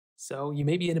So you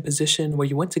may be in a position where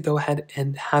you want to go ahead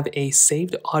and have a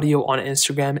saved audio on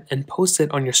Instagram and post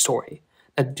it on your story.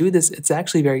 Now to do this, it's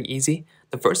actually very easy.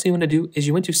 The first thing you want to do is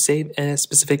you want to save a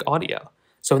specific audio.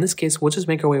 So in this case, we'll just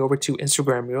make our way over to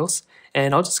Instagram Reels,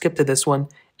 and I'll just skip to this one.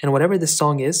 And whatever this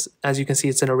song is, as you can see,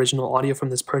 it's an original audio from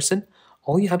this person.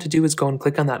 All you have to do is go and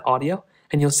click on that audio,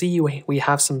 and you'll see we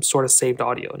have some sort of saved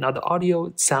audio. Now the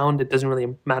audio sound, it doesn't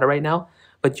really matter right now,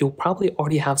 but you'll probably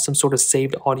already have some sort of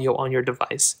saved audio on your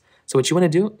device. So what you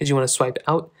want to do is you want to swipe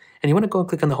out and you want to go and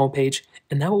click on the home page.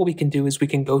 And now what we can do is we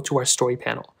can go to our story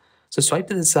panel. So swipe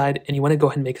to the side and you want to go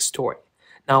ahead and make a story.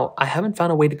 Now, I haven't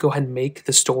found a way to go ahead and make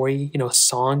the story, a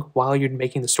song while you're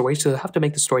making the story. So you have to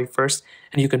make the story first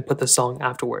and you can put the song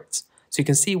afterwards. So you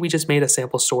can see we just made a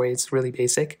sample story. It's really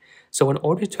basic. So in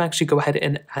order to actually go ahead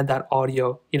and add that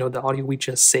audio, the audio we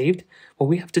just saved, what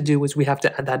we have to do is we have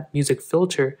to add that music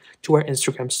filter to our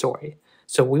Instagram story.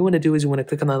 So what we want to do is we want to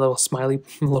click on that little smiley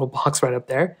little box right up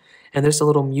there. And there's a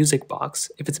little music box.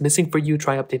 If it's missing for you,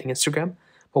 try updating Instagram.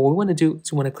 But what we want to do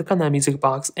is we want to click on that music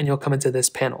box and you'll come into this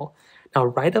panel. Now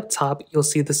right up top, you'll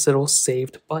see this little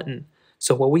saved button.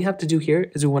 So what we have to do here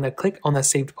is we want to click on that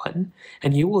saved button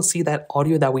and you will see that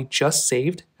audio that we just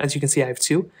saved. As you can see, I have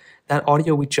two. That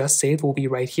audio we just saved will be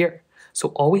right here. So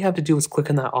all we have to do is click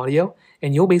on that audio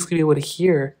and you'll basically be able to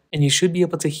hear, and you should be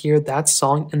able to hear that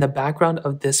song in the background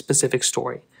of this specific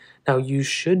story. Now you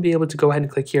should be able to go ahead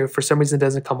and click here. For some reason it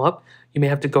doesn't come up. You may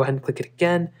have to go ahead and click it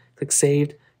again, click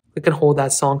saved, click and hold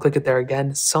that song, click it there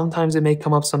again. Sometimes it may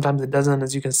come up, sometimes it doesn't,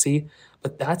 as you can see,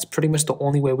 but that's pretty much the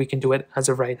only way we can do it as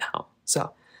of right now.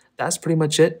 So that's pretty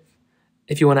much it.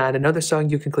 If you want to add another song,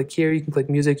 you can click here, you can click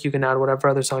music, you can add whatever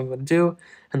other song you want to do,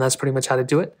 and that's pretty much how to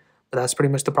do it. But that's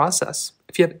pretty much the process.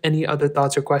 If you have any other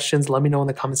thoughts or questions, let me know in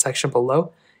the comment section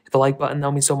below. Hit the like button, that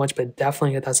would mean so much, but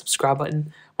definitely hit that subscribe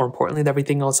button. More importantly than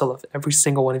everything else, I love every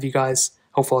single one of you guys.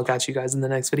 Hopefully I'll catch you guys in the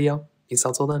next video. Peace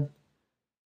out till then.